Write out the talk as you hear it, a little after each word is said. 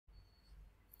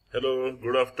Hello,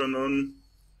 good afternoon,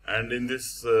 and in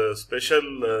this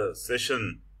special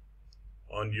session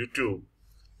on YouTube,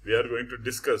 we are going to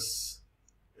discuss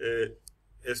a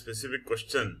specific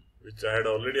question which I had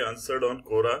already answered on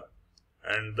Quora,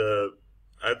 and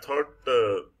I thought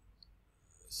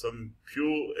some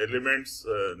few elements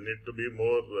need to be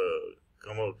more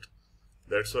come out.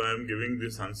 That's why I am giving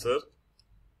this answer.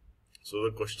 So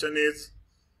the question is,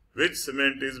 which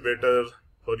cement is better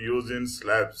for use in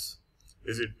slabs?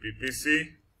 Is it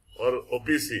PPC or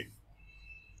OPC?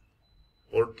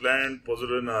 Portland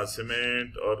Pozzolana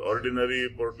cement or ordinary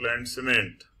Portland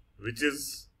cement? Which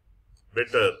is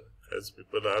better, as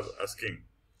people are asking?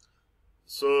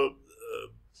 So,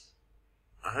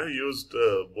 I have used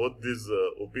both these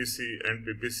OPC and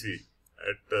PPC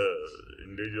at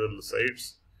individual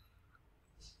sites.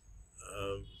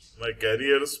 My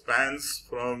career spans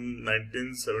from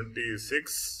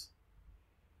 1976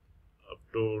 up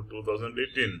to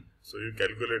 2018. So you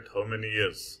calculate how many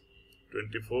years.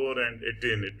 24 and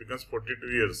 18, it becomes 42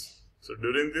 years. So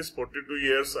during these 42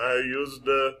 years, I have used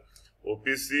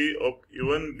OPC of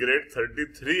even grade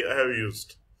 33 I have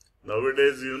used.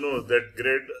 Nowadays, you know that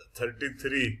grade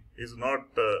 33 is not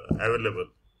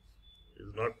available,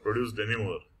 is not produced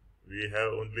anymore. We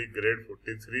have only grade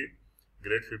 43,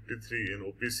 grade 53 in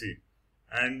OPC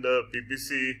and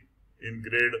PPC in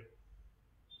grade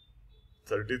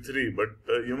 33. But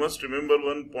you must remember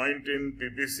one point in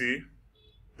PPC,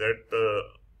 that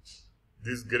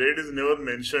this grade is never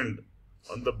mentioned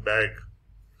on the bag.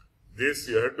 This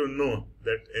you have to know,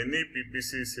 that any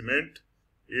PPC cement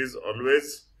is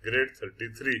always grade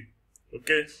 33.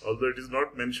 Okay, although it is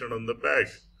not mentioned on the bag.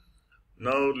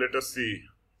 Now let us see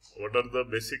what are the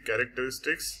basic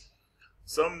characteristics.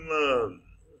 Some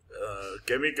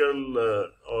chemical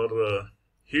or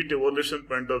heat evolution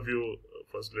point of view.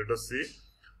 First let us see.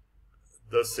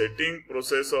 The setting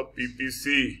process of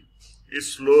PPC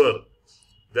is slower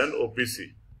than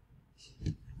OPC.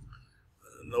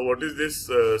 Now what is this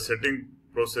setting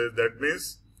process? That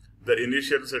means the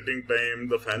initial setting time,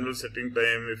 the final setting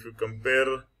time. If you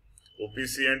compare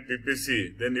OPC and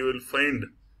PPC, then you will find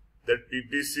that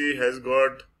PPC has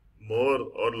got more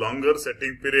or longer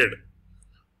setting period,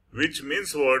 which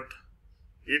means what?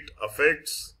 It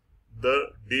affects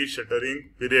the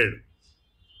de-shuttering period,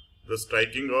 the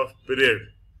striking off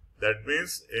period. That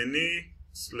means any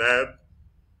slab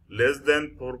less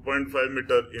than 4.5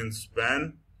 meter in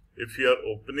span, if you are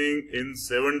opening in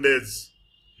 7 days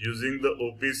using the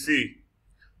OPC,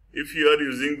 if you are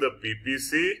using the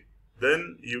PPC,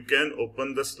 then you can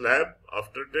open the slab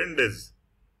after 10 days.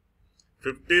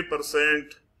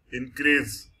 50%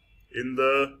 increase in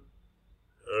the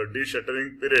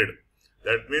de-shuttering period.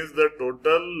 That means the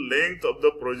total length of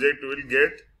the project will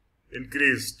get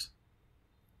increased.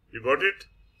 You got it?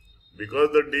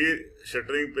 Because the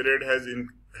de-shuttering period has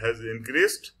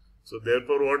increased, so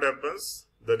therefore what happens?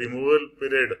 The removal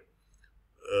period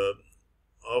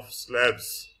of slab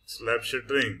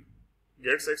shuttering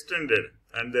gets extended,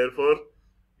 and therefore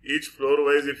each floor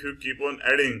wise, if you keep on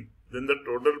adding, then the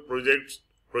total project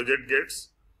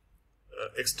gets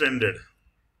extended.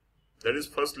 That is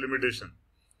first limitation.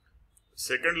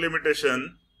 Second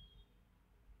limitation,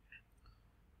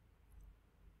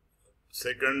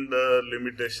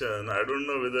 I don't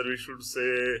know whether we should say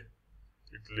it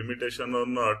limitation or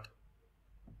not,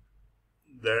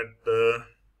 that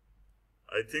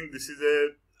I think this is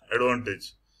a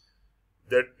advantage,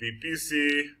 that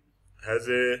PPC has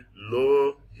a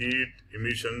low heat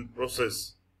emission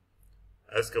process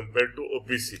as compared to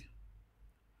OPC.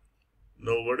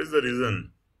 Now what is the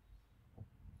reason?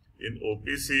 In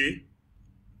OPC,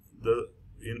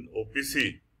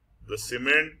 the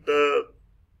cement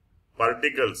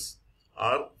particles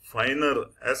are finer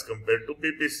as compared to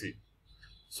PPC.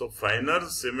 So finer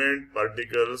cement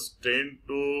particles tend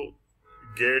to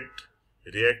get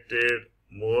reacted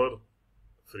more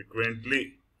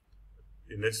frequently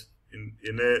in a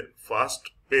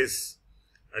fast pace,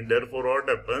 and therefore what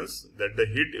happens? That the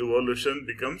heat evolution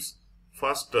becomes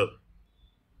faster,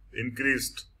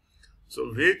 increased.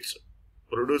 So which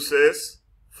produces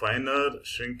finer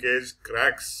shrinkage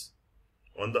cracks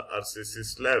on the RCC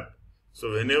slab.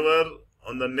 So whenever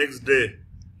on the next day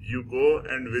you go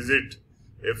and visit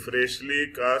a freshly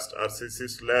cast RCC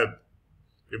slab,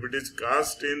 if it is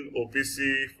cast in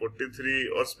OPC 43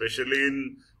 or especially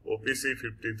in OPC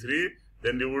 53,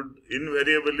 then you would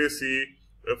invariably see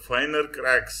a finer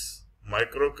cracks,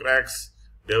 micro cracks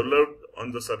developed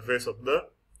on the surface of the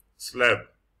slab.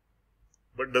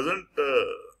 But don't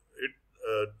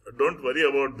worry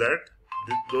about that.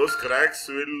 Those cracks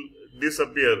will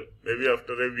disappear maybe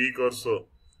after a week or so.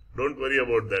 Don't worry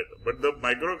about that. But the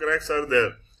micro cracks are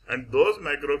there, and those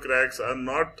micro cracks are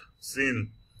not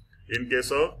seen in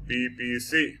case of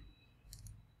PPC.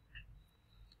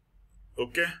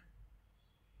 Okay.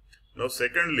 Now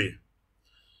secondly,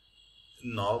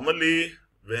 normally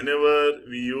whenever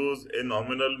we use a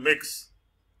nominal mix,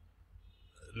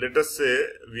 let us say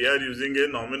we are using a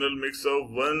nominal mix of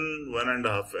 1,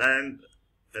 1.5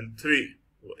 and 3.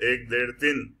 1 there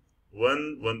 3,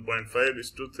 1,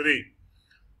 1.5:3.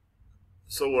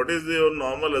 So what is your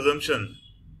normal assumption?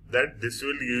 That this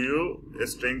will give you a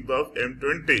strength of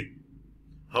M20.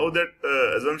 How that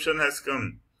assumption has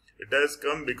come? It has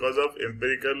come because of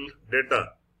empirical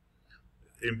data.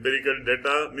 Empirical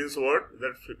data means what?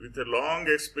 That with a long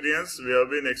experience, we have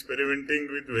been experimenting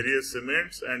with various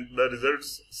cements, and the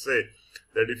results say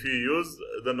that if you use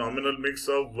the nominal mix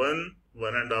of 1,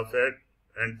 1.5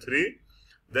 and 3,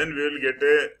 then we will get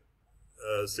a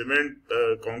cement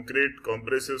concrete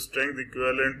compressive strength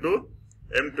equivalent to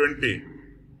M20.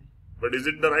 But is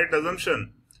it the right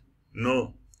assumption?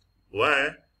 No.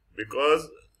 Why? Because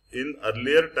in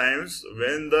earlier times,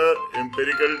 when the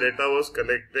empirical data was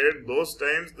collected, those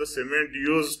times the cement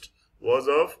used was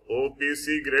of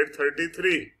OPC grade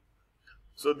 33.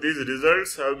 So these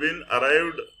results have been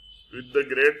arrived with the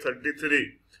grade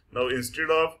 33. Now instead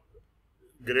of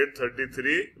grade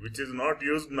 33, which is not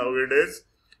used nowadays,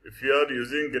 if you are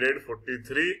using grade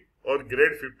 43 or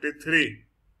grade 53,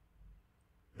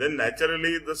 then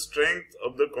naturally the strength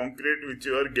of the concrete which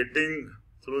you are getting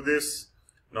through this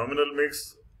nominal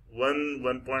mix 1,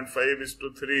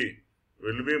 1.5:3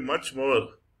 will be much more.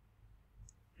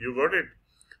 You got it?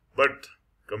 But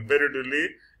comparatively,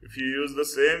 if you use the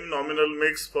same nominal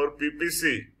mix for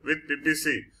PPC with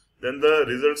PPC, then the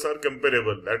results are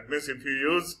comparable. That means if you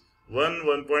use 1,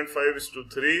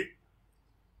 1.5:3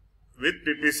 with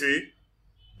PPC,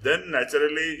 then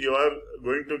naturally you are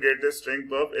going to get a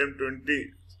strength of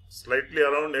M20, slightly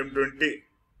around M20.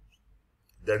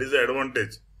 That is the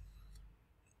advantage.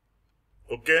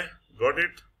 Okay, got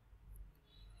it?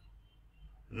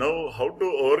 Now, how to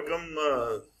overcome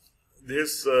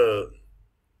this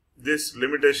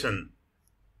limitation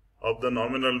of the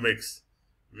nominal mix?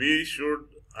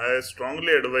 I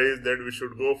strongly advise that we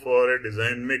should go for a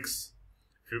design mix.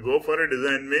 If you go for a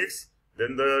design mix,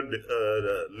 then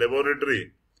the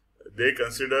laboratory, they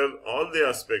consider all the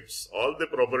aspects, all the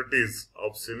properties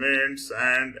of cements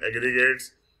and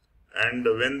aggregates, and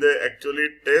when they actually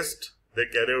test, they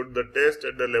carry out the test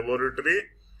at the laboratory,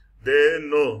 they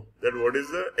know that what is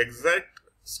the exact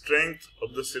strength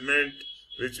of the cement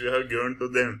which we have given to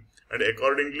them, and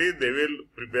accordingly they will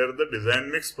prepare the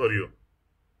design mix for you.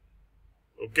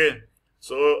 Okay,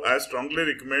 so I strongly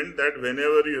recommend that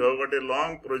whenever you have got a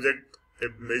long project, a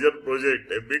major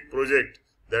project, a big project,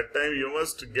 that time you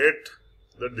must get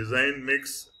the design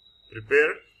mix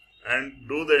prepared and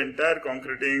do the entire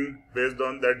concreting based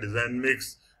on that design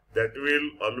mix. That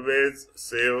will always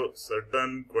save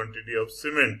certain quantity of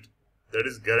cement. That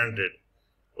is guaranteed.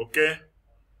 Okay.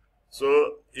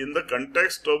 So, in the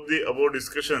context of the above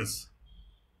discussions,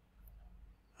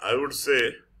 I would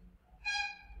say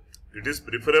it is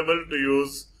preferable to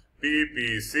use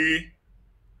PPC.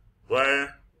 Why?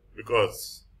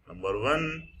 Because number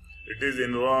one, it is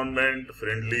environment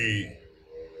friendly.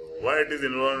 Why it is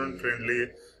environment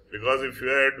friendly? Because if you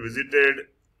had visited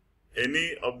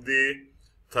any of the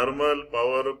thermal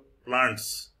power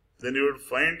plants, then you would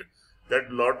find that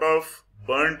lot of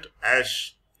burnt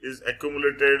ash is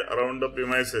accumulated around the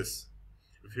premises.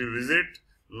 If you visit,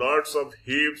 lots of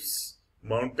heaps,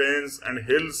 mountains and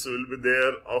hills will be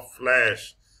there of fly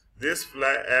ash. This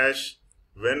fly ash,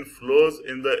 when flows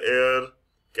in the air,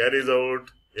 carries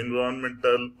out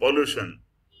environmental pollution.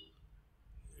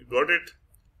 You got it?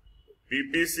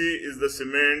 PPC is the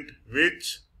cement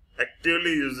which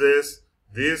actively uses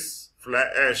this fly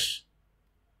ash,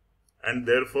 and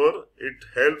therefore it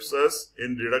helps us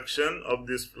in reduction of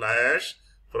this fly ash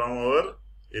from our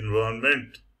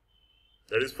environment.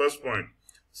 That is first point.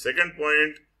 Second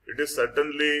point, it is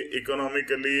certainly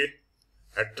economically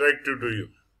attractive to you.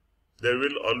 There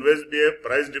will always be a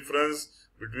price difference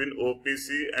between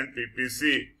OPC and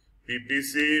PPC.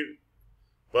 PPC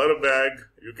per bag,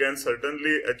 you can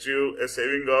certainly achieve a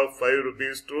saving of 5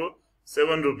 rupees to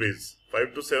 7 rupees.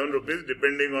 5 to 7 rupees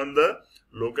depending on the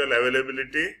local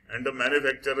availability and the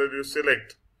manufacturer you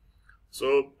select.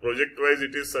 So project wise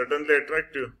it is certainly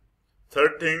attractive.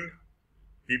 Third thing,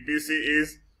 PPC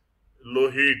is low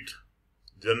heat,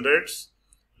 generates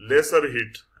lesser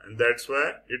heat, and that's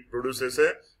why it produces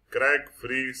a crack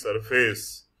free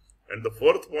surface. And the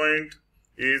fourth point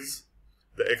is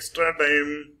the extra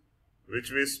time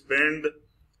which we spend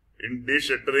in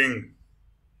de-shuttering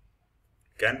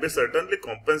can be certainly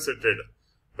compensated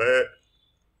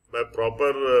by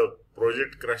proper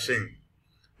project crashing.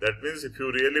 That means if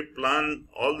you really plan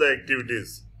all the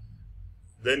activities,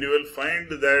 then you will find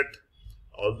that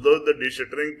although the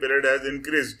de-shuttering period has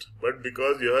increased, but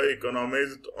because you have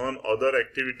economized on other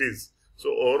activities, so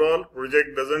overall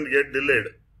project doesn't get delayed.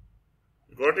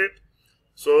 Got it?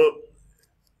 So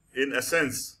in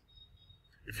essence,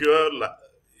 if you are,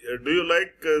 do you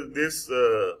like this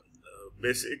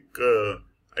basic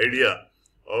idea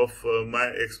of my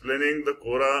explaining the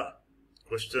quora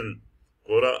question,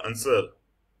 quora answer?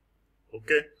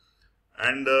 Okay,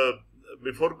 and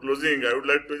before closing, I would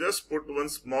like to just put one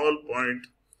small point,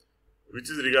 which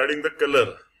is regarding the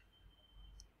color.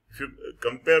 If you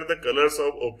compare the colors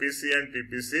of OPC and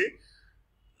PPC,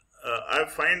 I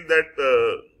find that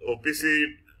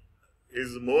OPC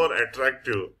is more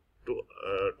attractive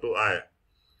to eye.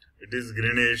 It is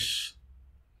greenish,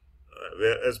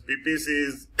 whereas PPC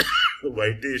is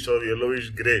whitish or yellowish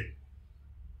gray.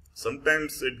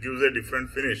 Sometimes it gives a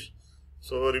different finish.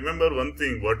 So remember one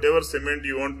thing, whatever cement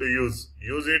you want to use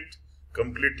it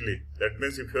completely. That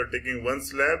means if you are taking one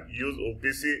slab, use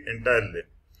OPC entirely.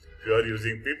 If you are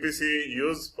using PPC,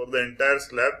 use for the entire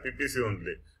slab PPC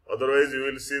only. Otherwise you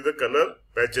will see the color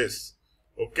patches.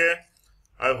 Okay.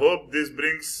 I hope this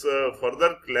brings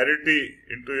further clarity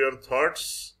into your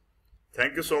thoughts.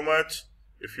 Thank you so much.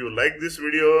 If you like this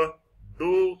video,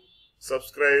 do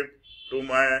subscribe to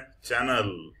my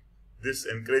channel. This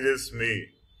encourages me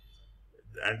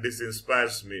and this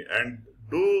inspires me. And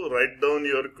do write down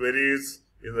your queries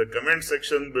in the comment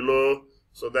section below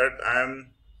so that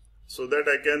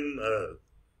I can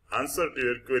answer to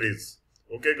your queries.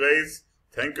 Okay guys,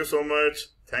 thank you so much.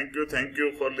 Thank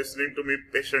you for listening to me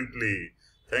patiently.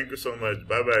 Thank you so much.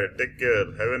 Bye bye. Take care.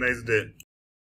 Have a nice day.